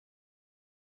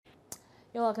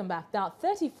You're welcome back. Now,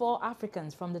 34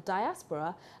 Africans from the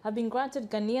diaspora have been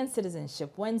granted Ghanaian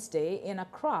citizenship Wednesday in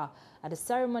Accra at a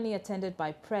ceremony attended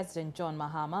by President John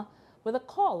Mahama, with a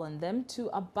call on them to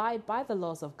abide by the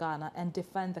laws of Ghana and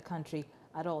defend the country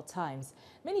at all times.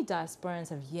 Many diasporans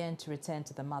have yearned to return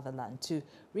to the motherland to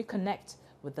reconnect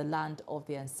with the land of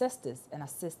their ancestors and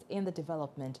assist in the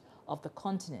development of the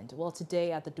continent. Well,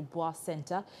 today at the Dubois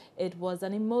Center, it was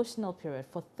an emotional period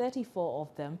for 34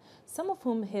 of them, some of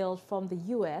whom hailed from the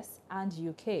US and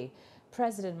UK.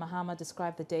 President Mahama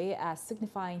described the day as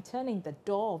signifying turning the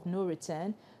door of no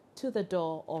return to the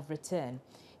door of return.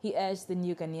 He urged the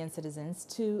new Ghanaian citizens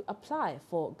to apply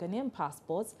for Ghanaian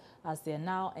passports as they are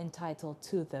now entitled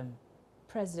to them.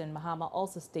 President Mahama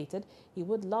also stated he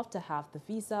would love to have the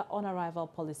visa on arrival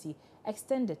policy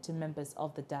extended to members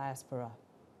of the diaspora.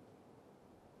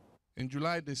 In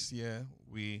July this year,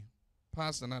 we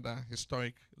passed another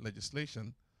historic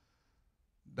legislation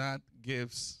that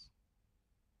gives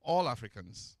all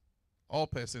Africans, all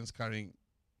persons carrying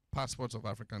passports of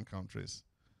African countries,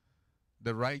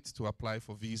 the right to apply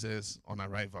for visas on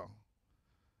arrival.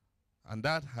 And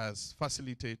that has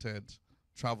facilitated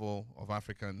travel of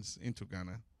Africans into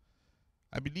Ghana.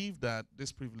 I believe that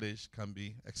this privilege can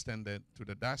be extended to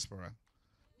the diaspora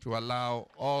to allow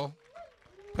all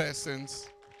persons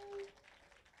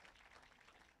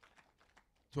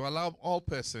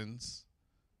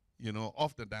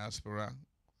of the diaspora,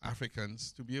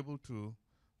 Africans, to be able to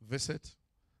visit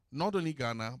not only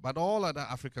Ghana, but all other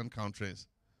African countries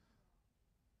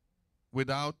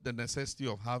without the necessity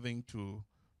of having to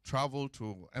travel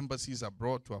to embassies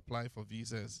abroad to apply for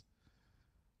visas.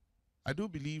 I do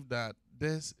believe that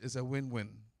this is a win-win.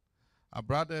 Our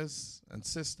brothers and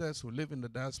sisters who live in the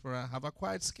diaspora have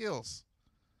acquired skills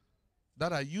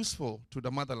that are useful to the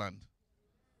motherland.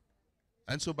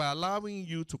 And so by allowing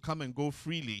you to come and go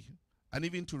freely and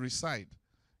even to reside,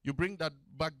 you bring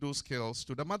back those skills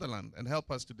to the motherland and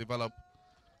help us to develop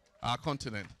our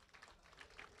continent.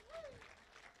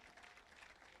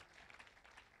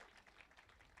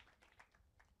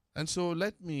 And so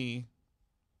let me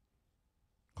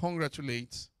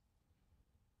congratulate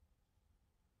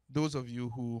those of you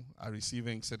who are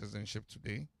receiving citizenship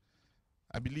today.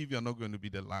 I believe you're not going to be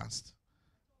the last.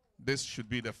 This should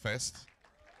be the first.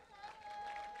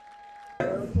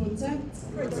 Protect,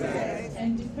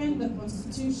 and defend the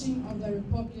Constitution of the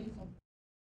Republic of.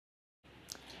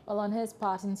 Well, on his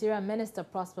part, Interior Minister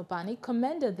Prosper Bani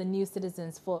commended the new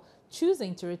citizens for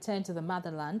choosing to return to the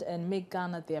motherland and make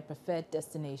Ghana their preferred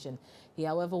destination. He,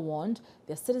 however, warned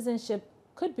their citizenship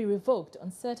could be revoked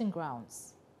on certain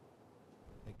grounds.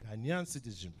 A Ghanaian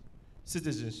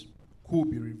citizenship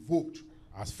could be revoked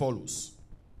as follows,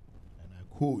 and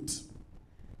I quote,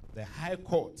 "The High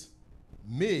Court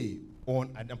may,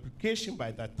 on an application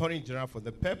by the Attorney General for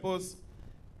the purpose,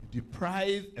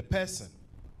 deprive a person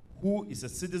who is a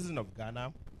citizen of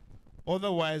Ghana,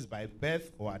 otherwise by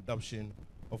birth or adoption,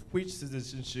 of which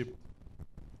citizenship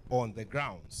on the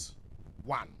grounds,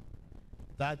 1,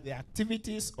 that the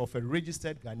activities of a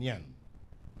registered Ghanaian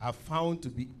are found to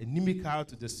be inimical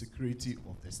to the security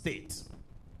of the state.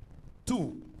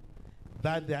 2,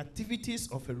 that the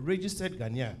activities of a registered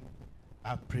Ghanaian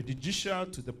are prejudicial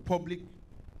to the public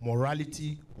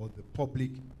morality or the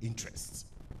public interest.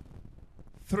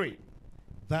 3,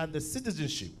 that the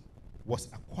citizenship was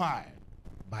acquired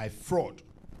by fraud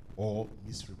or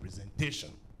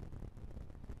misrepresentation.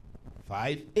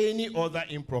 5, any other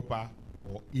improper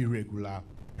or irregular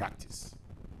practice."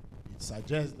 It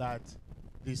suggests that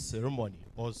this ceremony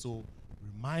also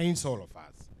reminds all of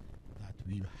us that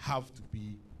we have to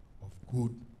be of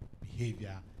good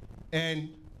behavior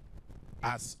and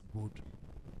as good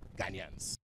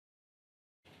Ghanaians.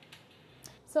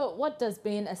 So what does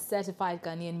being a certified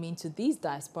Ghanaian mean to these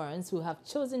diasporans who have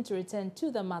chosen to return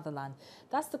to the motherland?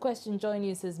 That's the question Joy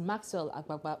News' Maxwell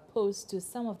Agbagba posed to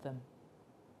some of them.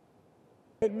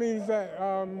 It means that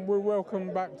we're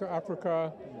welcome back to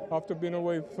Africa after being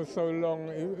away for so long.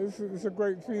 It's a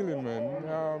great feeling, man.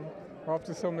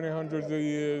 After so many hundreds of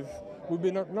years, we've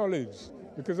been acknowledged,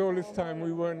 because all this time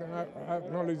we weren't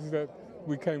acknowledged that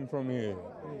we came from here.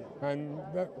 And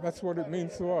that's what it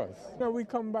means to us. Now we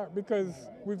come back because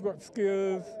we've got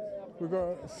skills, we've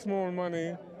got small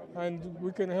money, and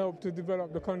we can help to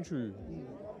develop the country.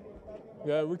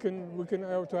 Yeah, we can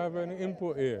help to have an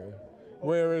input here.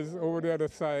 Whereas over the other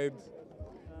side,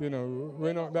 you know,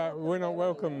 we're not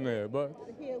welcome there. But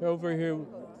over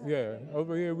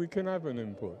here we can have an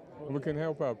input and we can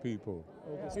help our people.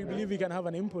 Okay. So you believe we can have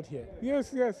an input here?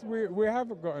 Yes, we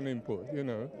have got an input, you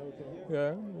know. Okay.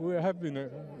 Yeah, we have been. The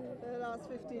last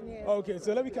 15 years. Okay,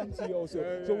 so let me come to you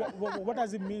also. So what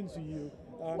does it mean to you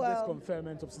this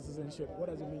conferment of citizenship? What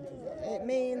does it mean to you? It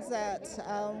means that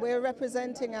we're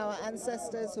representing our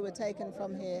ancestors who were taken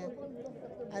from here,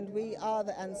 and we are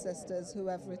the ancestors who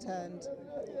have returned.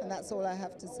 And that's all I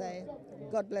have to say.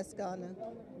 God bless Ghana.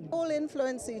 We all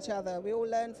influence each other. We all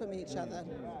learn from each other.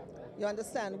 You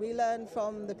understand? We learn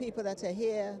from the people that are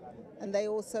here, and they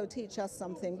also teach us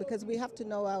something, because we have to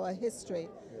know our history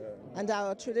and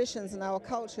our traditions and our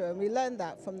culture, and we learn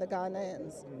that from the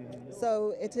Ghanaians.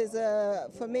 So it is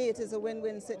for me, it is a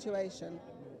win-win situation.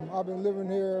 I've been living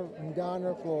here in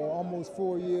Ghana for almost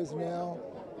 4 years now,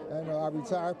 and I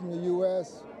retired from the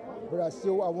U.S., but I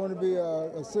want to be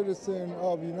a citizen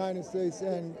of the United States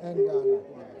and Ghana.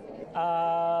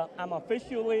 I'm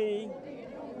officially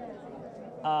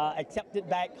accepted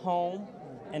back home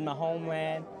in my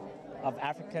homeland of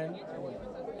African.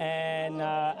 And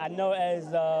I know as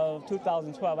of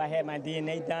 2012, I had my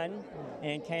DNA done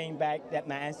and came back that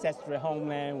my ancestral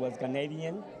homeland was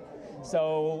Ghanaian.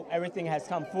 So everything has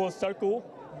come full circle,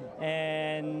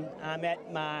 and I'm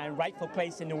at my rightful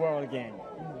place in the world again.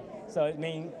 So it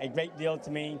means a great deal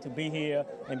to me to be here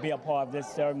and be a part of this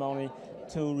ceremony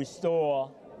to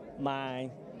restore my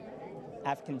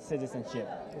African citizenship.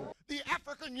 The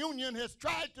African Union has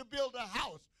tried to build a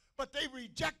house, but they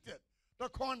rejected the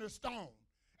cornerstone.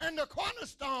 And the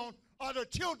cornerstone are the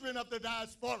children of the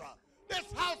diaspora.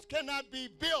 This house cannot be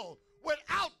built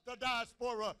without the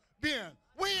diaspora being.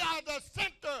 We are the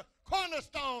center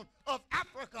cornerstone of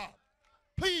Africa.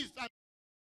 Please.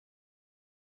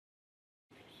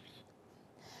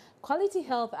 Quality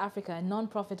Health Africa, a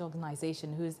non-profit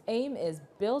organization whose aim is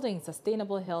building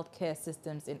sustainable healthcare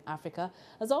systems in Africa,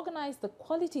 has organized the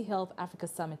Quality Health Africa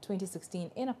Summit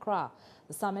 2016 in Accra.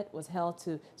 The summit was held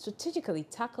to strategically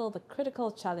tackle the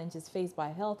critical challenges faced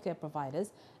by healthcare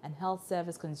providers and health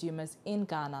service consumers in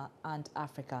Ghana and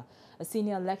Africa. A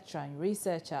senior lecturer and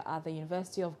researcher at the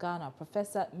University of Ghana,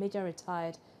 Professor Major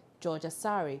Retired George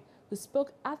Asari, who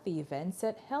spoke at the event,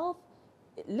 said health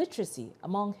literacy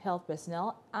among health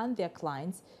personnel and their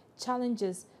clients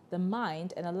challenges the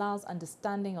mind and allows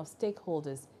understanding of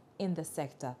stakeholders in the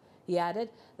sector. He added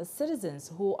that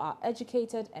citizens who are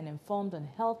educated and informed on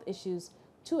health issues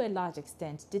to a large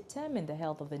extent determine the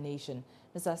health of the nation.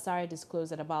 Mr. Asari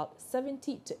disclosed that about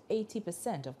 70 to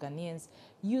 80% of Ghanaians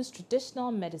use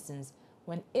traditional medicines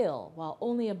when ill, while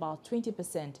only about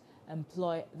 20%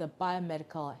 employ the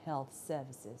biomedical health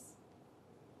services.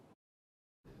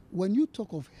 When you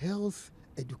talk of health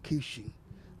education,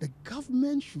 the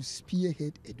government should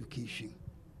spearhead education.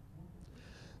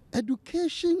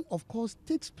 Education, of course,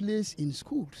 takes place in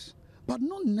schools, but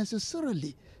not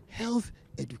necessarily health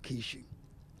education.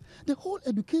 The whole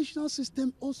educational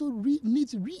system also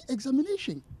needs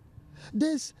re-examination.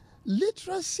 There's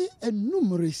literacy and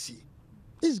numeracy.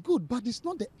 It's good, but it's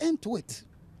not the end to it.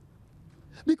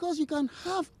 Because you can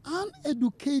have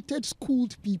uneducated,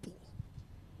 schooled people.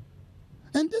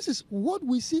 And this is what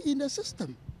we see in the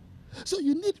system. So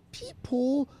you need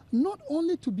people not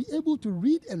only to be able to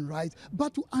read and write,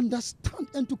 but to understand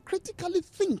and to critically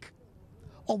think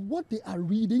of what they are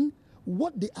reading,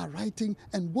 what they are writing,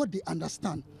 and what they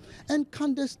understand. And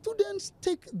can the students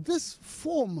take this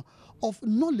form of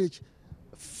knowledge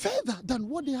further than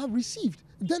what they have received?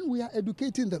 Then we are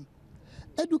educating them.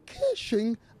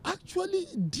 Education actually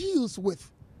deals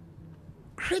with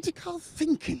critical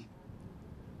thinking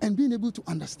and being able to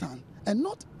understand, and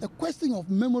not a question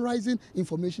of memorizing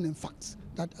information and facts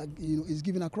that is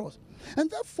given across.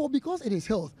 And therefore, because it is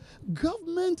health,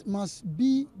 government must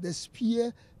be the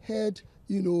spearhead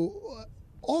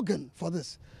organ for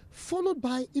this, followed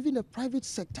by even the private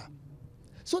sector,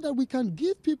 so that we can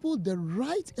give people the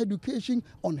right education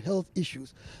on health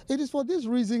issues. It is for this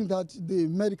reason that the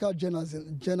Medical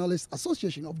Journalists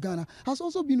Association of Ghana has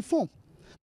also been formed.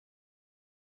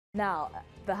 Now,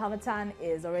 the Harmattan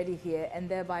is already here and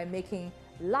thereby making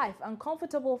life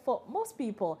uncomfortable for most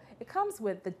people. It comes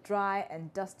with the dry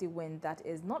and dusty wind that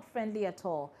is not friendly at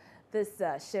all. This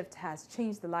shift has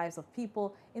changed the lives of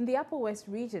people in the Upper West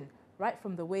region, right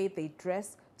from the way they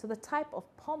dress to the type of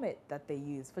pomade that they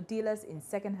use. For dealers in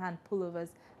second-hand pullovers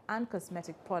and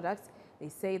cosmetic products, they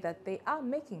say that they are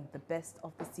making the best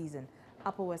of the season.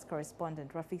 Upper West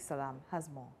correspondent Rafiq Salam has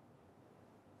more.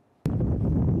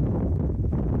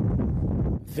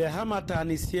 The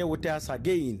Harmattan is here with us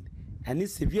again, and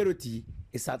its severity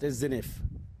is at its zenith.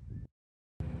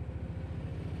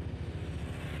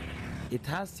 It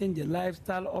has changed the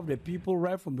lifestyle of the people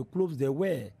right from the clothes they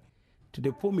wear to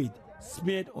the pomade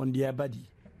smeared on their body.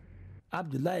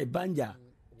 Abdullah Banja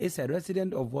is a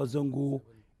resident of Wazongo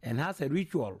and has a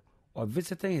ritual of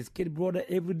visiting his kid brother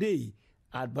every day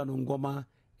at Banungoma,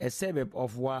 a suburb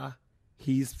of Wa.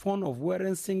 He is fond of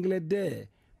wearing singlet there,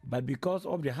 but because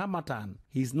of the harmattan,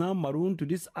 he is now marooned to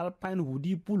this alpine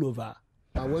hoodie pullover.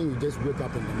 When you just wake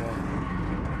up in the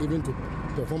morning, even to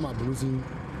perform ablution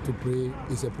to pray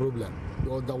is a problem.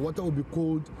 Because the water will be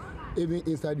cold even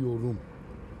inside your room.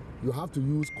 You have to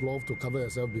use cloth to cover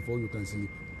yourself before you can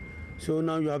sleep. So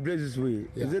now you have dressed this way.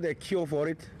 Yeah. Is it a cure for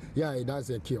it? Yeah,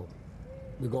 that's a cure.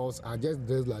 Because I just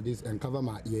dress like this and cover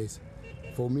my ears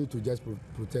for me to just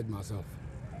protect myself.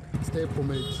 Stay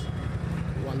pomade.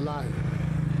 Wallahi.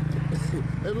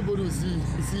 Everybody will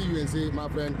see you and say, my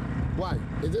friend, why?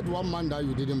 Is it one man that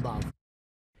you didn't bath?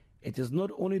 It is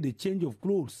not only the change of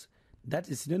clothes that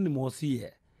is synonymous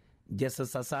here. Jesse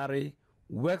Sassare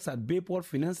works at Bayport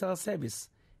Financial Service,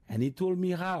 and he told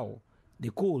me how the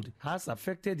cold has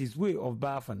affected his way of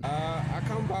bathing. I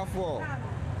can't bath for.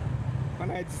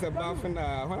 When I take a bath, when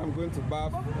I'm going to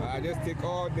bath, I just take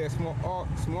all the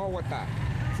small water.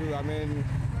 So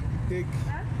take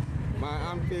my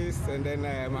armpits and then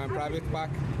my private pack.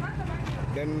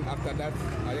 Then after that,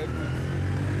 I just put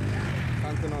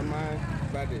something on my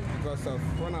body because of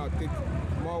when I take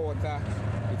more water,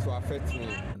 it will affect me.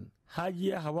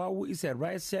 Hajia Hawawu is a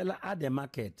rice seller at the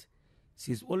market.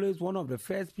 She's always one of the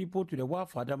first people to the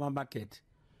Wafadama market.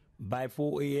 By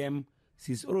 4 a.m.,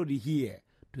 she's already here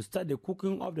to start the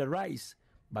cooking of the rice,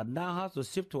 but now has to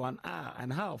shift to an hour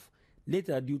and a half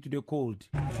later due to the cold.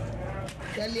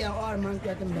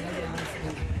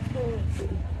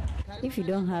 If you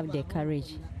don't have the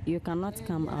courage, you cannot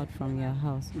come out from your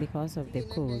house because of the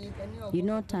cold. You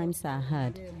know times are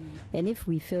hard, and if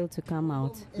we fail to come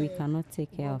out, we cannot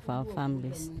take care of our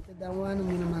families.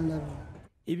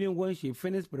 Even when she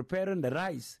finished preparing the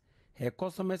rice, her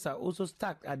customers are also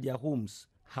stuck at their homes.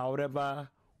 However,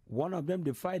 one of them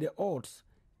defied the odds,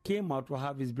 came out to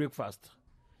have his breakfast.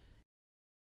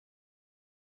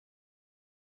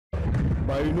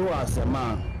 But you know, as a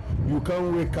man, you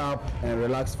can't wake up and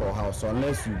relax for house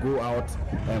unless you go out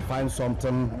and find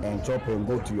something and chop and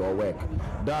go to your work.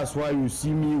 That's why you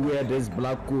see me wear this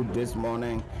black coat this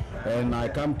morning, and I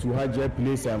come to Hajia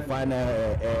place and find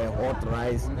a hot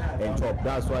rice and chop.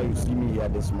 That's why you see me here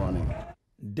this morning.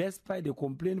 Despite the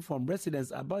complaint from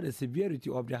residents about the severity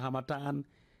of the harmattan,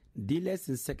 dealers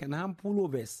in second-hand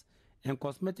pullovers and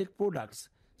cosmetic products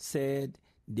said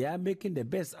they are making the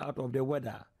best out of the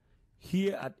weather.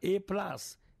 Here at A+,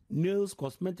 nails,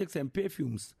 cosmetics and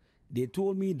perfumes, they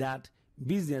told me that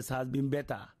business has been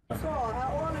better.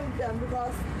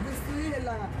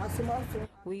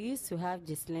 We used to have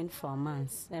Gislin for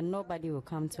months and nobody will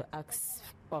come to ask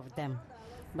of them.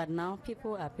 But now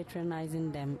people are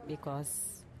patronizing them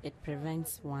because it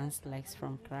prevents one's legs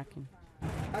from cracking.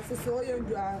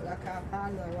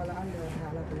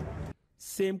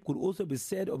 Same could also be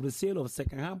said of the sale of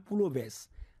second-hand pullovers,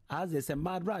 as there's a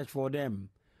mad rush for them.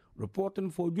 Reporting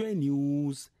for Joy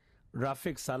News,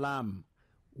 Rafiq Salam.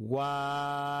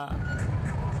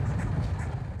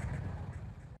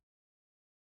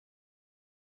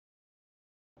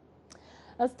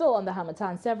 Still on the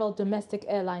harmattan, several domestic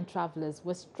airline travelers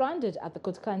were stranded at the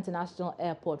Kotoka International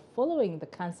Airport following the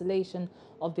cancellation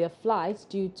of their flights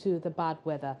due to the bad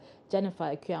weather.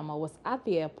 Jennifer Ekuyama was at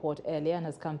the airport earlier and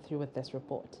has come through with this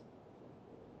report.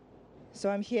 So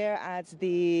I'm here at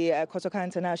the Kotoka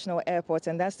International Airport,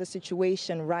 and that's the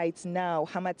situation right now.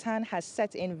 Harmattan has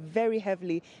set in very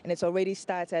heavily, and it's already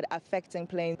started affecting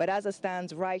planes. But as it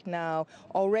stands right now,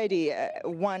 already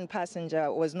one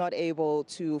passenger was not able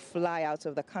to fly out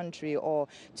of the country or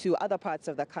to other parts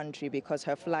of the country because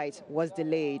her flight was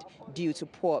delayed due to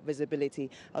poor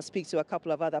visibility. I'll speak to a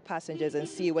couple of other passengers and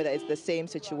see whether it's the same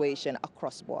situation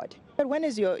across board. But when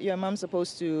is your mom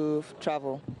supposed to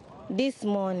travel? This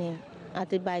morning.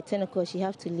 By 10 o'clock, she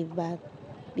have to leave back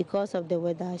because of the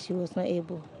weather. She was not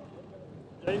able.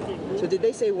 So did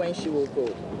they say when she will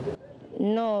go?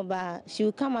 No, but she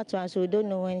will come out once, so we don't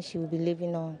know when she will be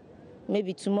leaving on.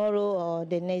 Maybe tomorrow or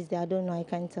the next day, I don't know, I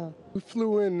can't tell. We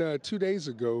flew in 2 days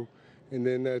ago, and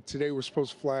then today we're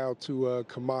supposed to fly out to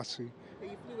Kumasi. So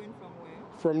you flew in from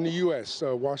where? From the U.S.,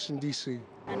 Washington, D.C.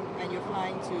 And you're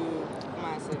flying to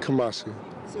Kumasi? Kumasi.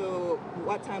 So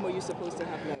what time were you supposed to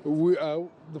have left? We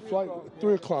the flight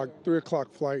 3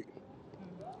 o'clock flight.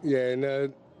 Yeah, and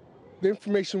the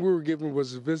information we were given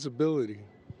was visibility.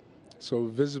 So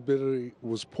visibility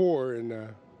was poor,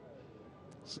 and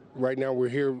right now we're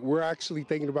here. We're actually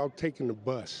thinking about taking the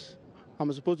bus.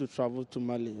 I'm supposed to travel to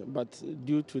Mali, but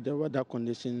due to the weather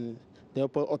condition, the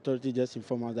airport authority just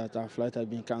informed us that our flight had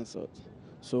been cancelled.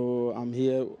 So I'm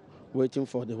here waiting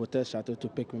for the hotel shuttle to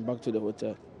pick me back to the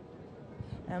hotel.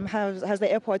 Has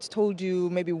the airport told you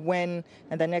maybe when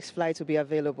the next flight will be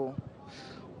available?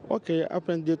 Okay,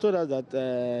 apparently they told us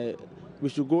that we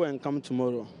should go and come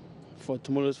tomorrow for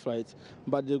tomorrow's flight.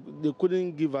 But they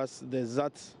couldn't give us the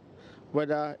exact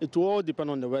weather. It will all depend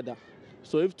on the weather.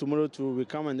 So if tomorrow too we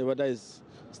come and the weather is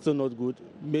still not good,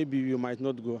 maybe we might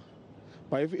not go.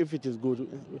 But if it is good,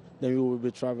 then we will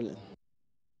be traveling.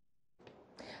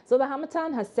 So the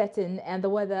Harmattan has set in and the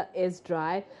weather is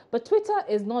dry, but Twitter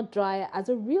is not dry as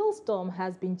a real storm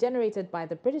has been generated by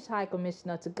the British High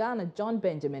Commissioner to Ghana, John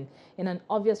Benjamin, in an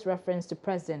obvious reference to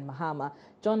President Mahama.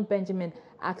 John Benjamin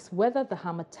asks whether the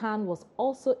Harmattan was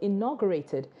also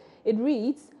inaugurated. It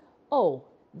reads, "Oh,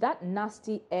 that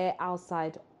nasty air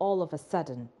outside all of a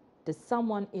sudden. Did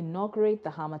someone inaugurate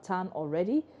the Harmattan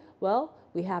already?" Well,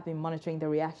 we have been monitoring the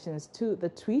reactions to the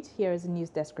tweet. Here is a News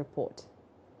Desk report.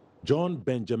 John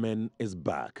Benjamin is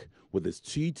back with his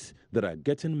tweets that are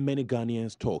getting many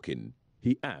Ghanaians talking.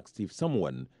 He asked if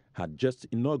someone had just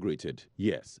inaugurated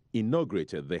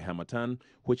the Harmattan,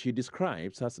 which he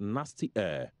describes as nasty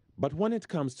air. But when it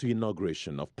comes to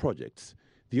inauguration of projects,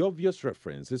 the obvious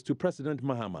reference is to President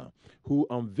Mahama, who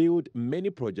unveiled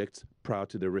many projects prior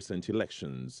to the recent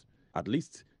elections. At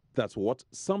least, that's what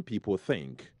some people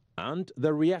think. And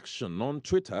the reaction on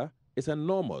Twitter is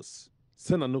enormous.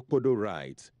 Senanukpodo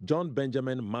writes, John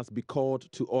Benjamin must be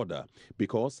called to order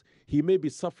because he may be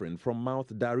suffering from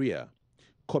mouth diarrhea.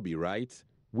 Kobe writes,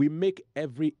 we make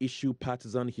every issue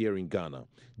partisan here in Ghana.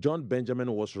 John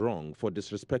Benjamin was wrong for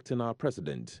disrespecting our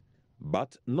president.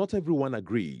 But not everyone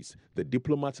agrees. The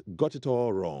diplomat got it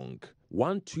all wrong.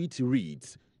 One tweet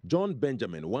reads, John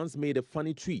Benjamin once made a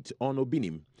funny tweet on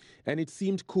Obinim, and it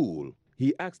seemed cool.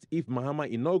 He asked if Mahama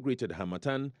inaugurated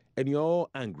Harmattan, and you're all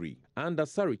angry. And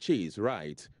Asari Chase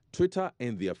writes, Twitter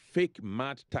and their fake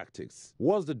mad tactics.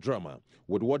 What's the drama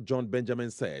with what John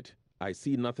Benjamin said? I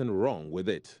see nothing wrong with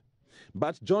it.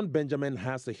 But John Benjamin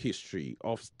has a history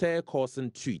of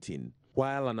stir-causing tweeting.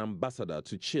 While an ambassador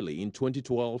to Chile in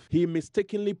 2012, he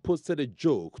mistakenly posted a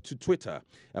joke to Twitter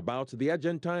about the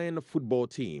Argentine football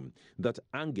team that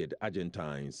angered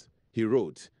Argentines. He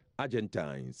wrote,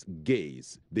 Argentines,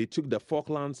 gays, they took the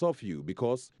Falklands off you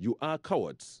because you are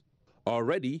cowards.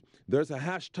 Already, there's a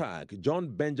hashtag, John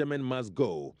Benjamin must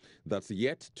go, that's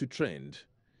yet to trend.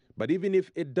 But even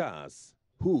if it does,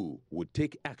 who would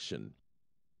take action?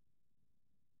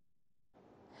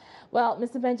 Well,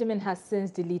 Mr. Benjamin has since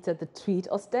deleted the tweet,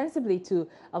 ostensibly to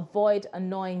avoid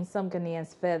annoying some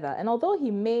Ghanaians further. And although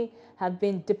he may have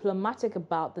been diplomatic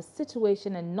about the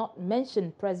situation and not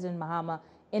mentioned President Mahama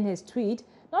in his tweet,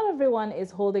 not everyone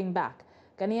is holding back.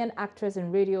 Ghanaian actress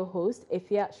and radio host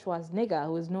Efia Schwarzenegger,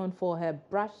 who is known for her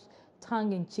brash,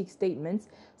 tongue-in-cheek statements,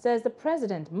 says the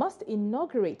president must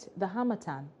inaugurate the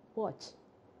Harmattan. Watch.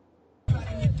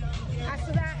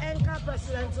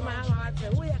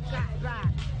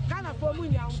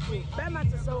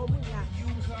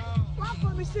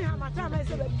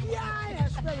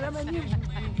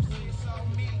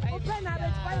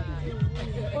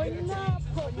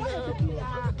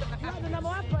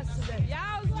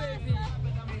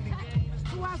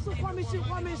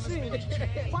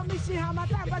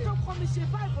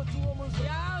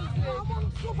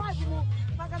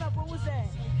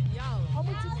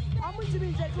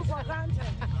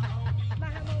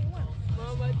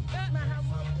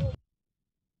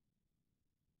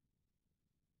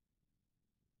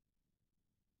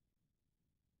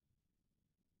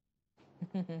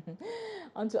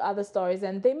 On to other stories,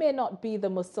 and they may not be the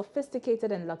most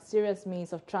sophisticated and luxurious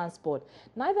means of transport.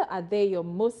 Neither are they your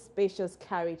most spacious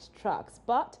carriage trucks,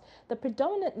 but the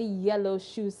predominantly yellow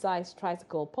shoe-sized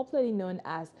tricycle, popularly known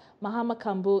as Mahama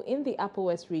Kambu in the Upper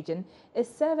West region, is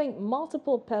serving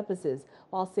multiple purposes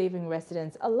while saving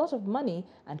residents a lot of money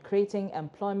and creating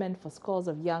employment for scores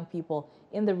of young people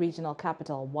in the regional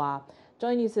capital, Wa.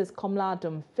 Joy News' Komla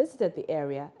Dum visited the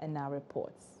area and now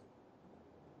reports.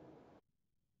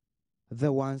 The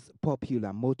once popular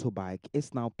motorbike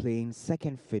is now playing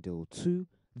second fiddle to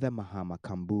the Mahama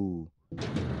Kambu.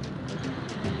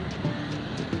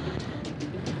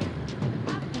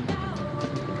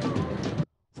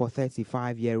 For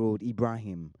 35-year-old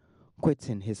Ibrahim,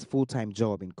 quitting his full-time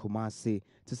job in Kumasi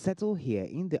to settle here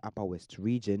in the Upper West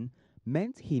region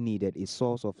meant he needed a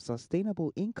source of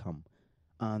sustainable income,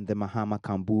 and the Mahama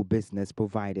Kambu business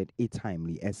provided a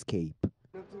timely escape.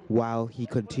 While he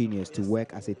continues to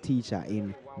work as a teacher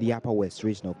in the Upper West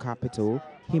regional capital,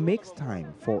 he makes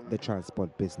time for the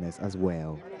transport business as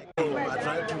well. I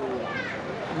try to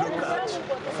look at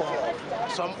for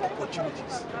some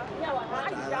opportunities.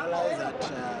 But I realize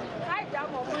that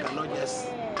I cannot just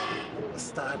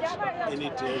start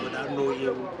anything without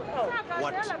knowing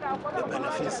what the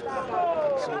benefits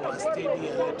are. So I studied a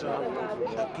little,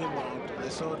 I came out, I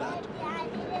saw that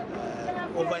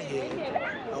over here,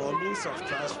 our means of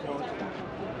transport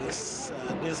is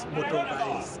this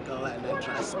motorbike and then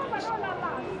transport.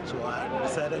 So I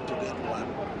decided to get one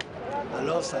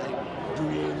alongside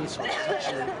doing some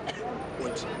teaching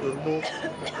with Urmo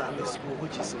Primary School,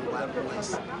 which is in Wild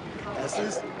West. And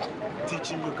since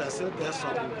teaching, you can still get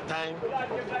some time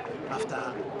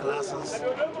after classes.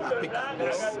 I pick up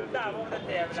this.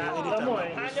 So anytime I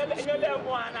post to school,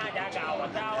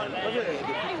 and the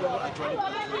people actually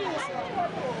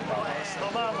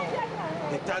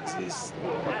the taxis,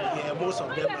 yeah, most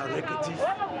of them are recreative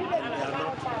and they are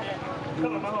not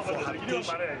good for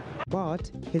habitation.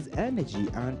 But his energy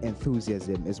and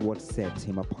enthusiasm is what sets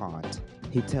him apart.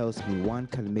 He tells me one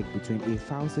can make between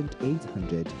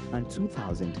 1,800 and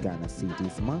 2,000 Ghana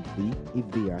cedis monthly if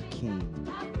they are keen.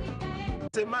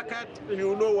 The market,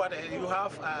 you know what, you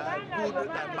have good and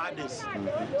bad days.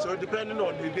 So depending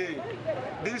on the day,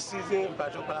 this season in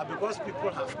particular, because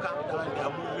people have come down, they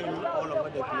are moving all over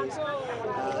the place.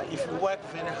 If you work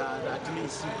very hard, at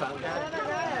least you can get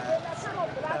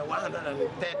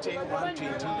 130,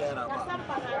 120 thereabout.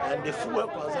 And the fuel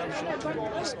consumption too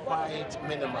is quite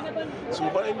minimal. So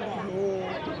when you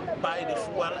buy the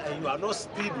fuel and you are not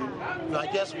speeding, you are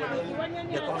just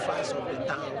within the confines of the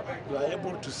town, you are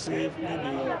able to save maybe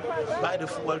buy the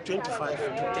fuel 25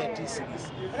 to 30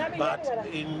 cedis. But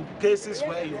in cases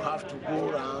where you have to go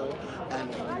around and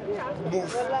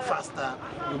move faster,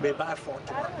 you may buy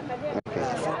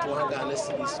 41 Ghana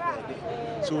cedis per day.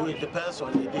 So it depends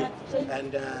on the day.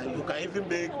 And you can even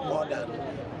make more than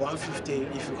 150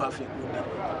 if you have a good day.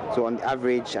 So on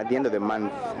average, at the end of the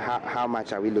month, how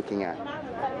much are we looking at?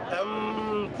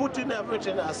 Putting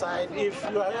everything aside, if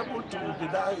you are able to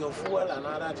deduct your fuel and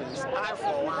other things, I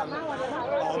for one,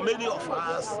 or many of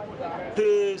us,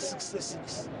 pay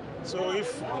 66. So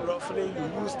if roughly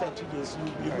you use 30 days,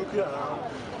 you'll be looking around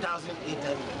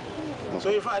 1,800. So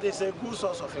in fact, it's a good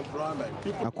source of employment.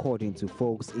 According to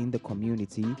folks in the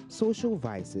community, social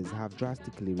vices have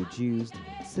drastically reduced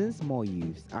since more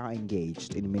youth are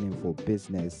engaged in meaningful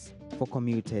business. For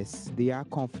commuters, they are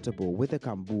comfortable with the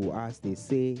Kambu as they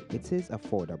say it is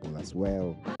affordable as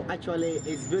well. Actually,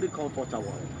 it's very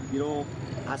comfortable. You know,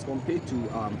 as compared to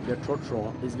the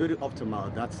trotro, it's very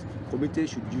optimal that commuters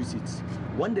should use it.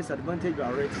 One disadvantage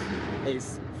of it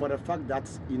is for the fact that,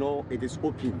 you know, it is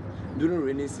open. During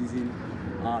rainy season,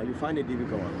 you find it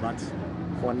difficult, but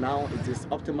for now, it is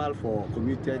optimal for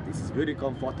commuters. This is very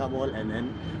comfortable, and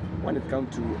then when it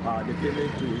comes to the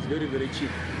payment too, it's very, very cheap.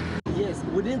 Yes,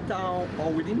 within town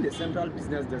or within the central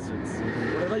business districts,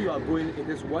 wherever you are going, it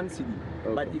is one city.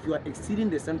 Okay. But if you are exceeding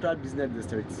the central business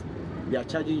districts, they are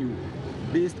charging you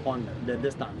based on the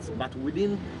distance. But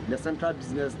within the central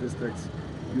business districts,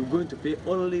 you're going to pay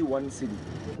only one city.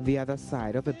 The other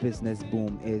side of the business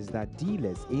boom is that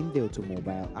dealers in the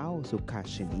automobile are also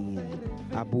cashing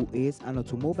in. Abu is an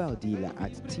automobile dealer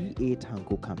at T8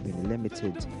 Hanko Company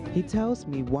Limited. He tells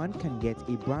me one can get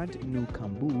a brand new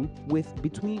Kambu with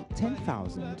between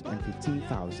 10,000 and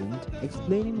 15,000,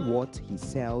 explaining what he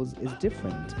sells is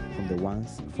different from the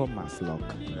ones from Maslock.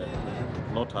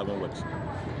 Not having works.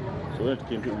 So when it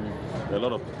came to, a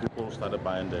lot of people started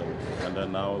buying them, and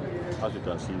then now, as you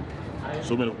can see,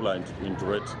 so many people are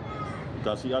into it. You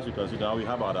can see, as you can see now, we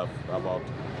have about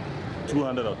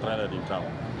 200 or 300 in town.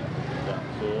 Yeah,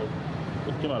 so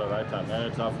it came at the right time,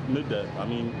 and it has made the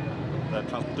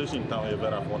transportation in town is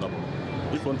very affordable.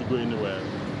 If you want to go anywhere,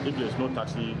 if there's no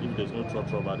taxi, if there's no truck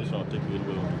driver, this one will take you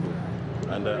anywhere you want to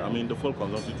go. And the fuel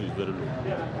consumption is very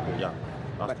low. Yeah,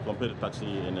 as compared to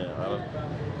taxi and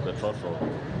the truck driver.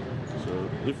 So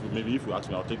if you ask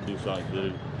me, I'll take this one. It's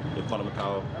very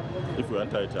economical. If you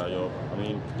enter it,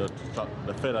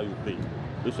 the fare that you pay,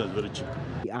 this is very cheap.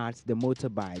 He adds the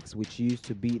motorbikes, which used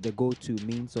to be the go-to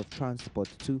means of transport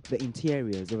to the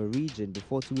interiors of a region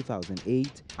before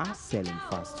 2008, are selling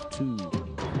fast too.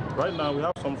 Right now, we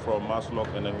have some from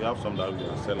Maslock, and then we have some that we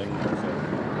are selling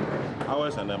ourselves.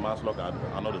 Ours and the Maslock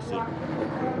are not the same.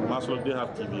 Maslock, they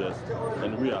have TVS,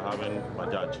 and we are having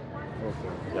Bajaj.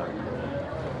 Okay. Yeah.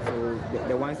 So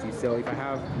the ones you sell, if I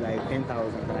have like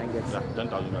 10,000, can I get? Yeah,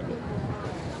 10,000 I get.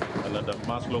 And then the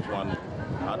Maslock one,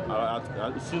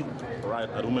 it seems right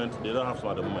at the moment, they don't have some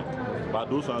at the moment.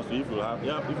 But those ones, if you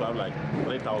have like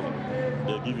 3,000,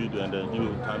 they give you and they give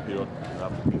you time period you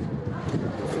have to pay.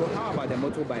 So how about the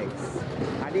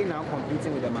motorbikes? Are they now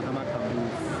competing with the Mahama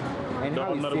Kambus? And the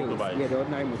ordinary motorbikes. Yeah, the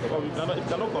ordinary motorbikes. Well, it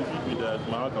cannot compete with the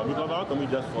Mahama Kambu because Mahama Kambu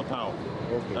is just for town.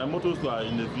 Okay. And motors are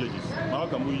in the villages. Mahama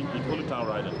Kambu is only town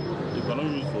riding. You cannot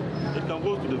use it for. It can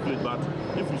go to the village, but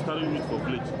if you start using it for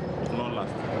village, it will not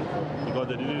last because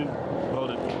they didn't build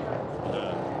it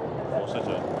for such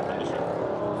a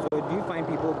condition. Do you find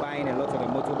people buying a lot of the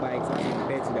motorbikes as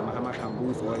compared to the Mahama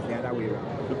Kambus, or is the other way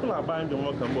around? People are buying the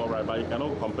Mahama Kambu, all right, but you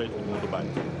cannot compare it with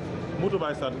motorbikes.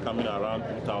 Motorbikes started coming around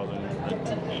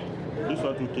 2002. This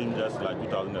one too came just like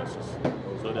 2006.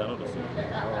 So they are not the same.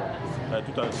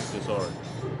 2016, sorry.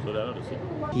 So they are not the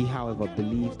same. He, however,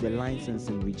 believes the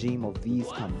licensing regime of these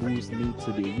Kambus need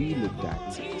to be relooked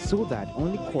at so that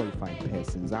only qualified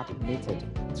persons are permitted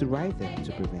to ride them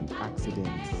to prevent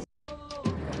accidents.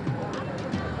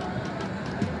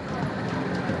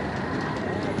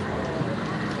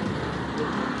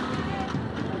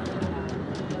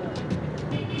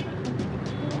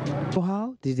 So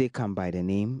how did they come by the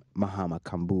name Mahama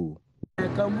Kambu?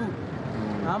 Kambu.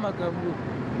 Mahama Kambu.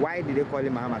 Why did they call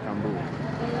him Mahama Kambu?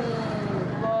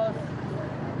 Because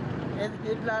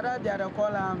it's like that they are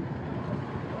call him.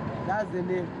 That's the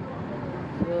name.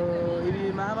 So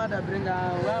if Mahama that bring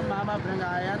when Mahama bring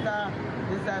I enter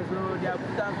inside, so they are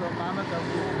put us from Mahama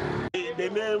Kambu. The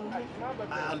name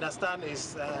I understand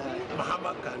is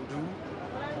Mahama Kandu,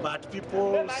 but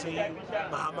people say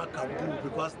Mahama Kambu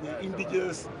because the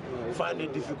indigenous find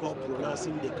it difficult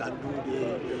pronouncing the Kandu.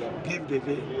 They give the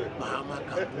name Mahama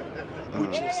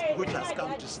Kambu, which has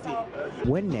come to stay.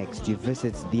 When next you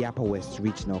visit the Upper West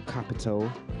Regional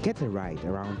Capital, get a ride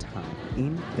around town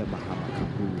in the Mahama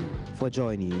Kambu. For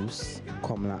Joy News,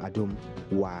 Komla Adum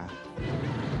Wa.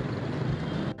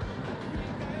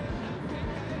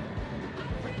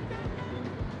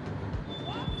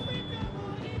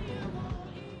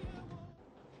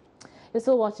 You're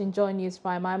still watching Joy News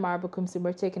Prime. I'm Marabukumsi.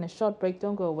 We're taking a short break.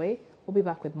 Don't go away. We'll be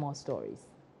back with more stories.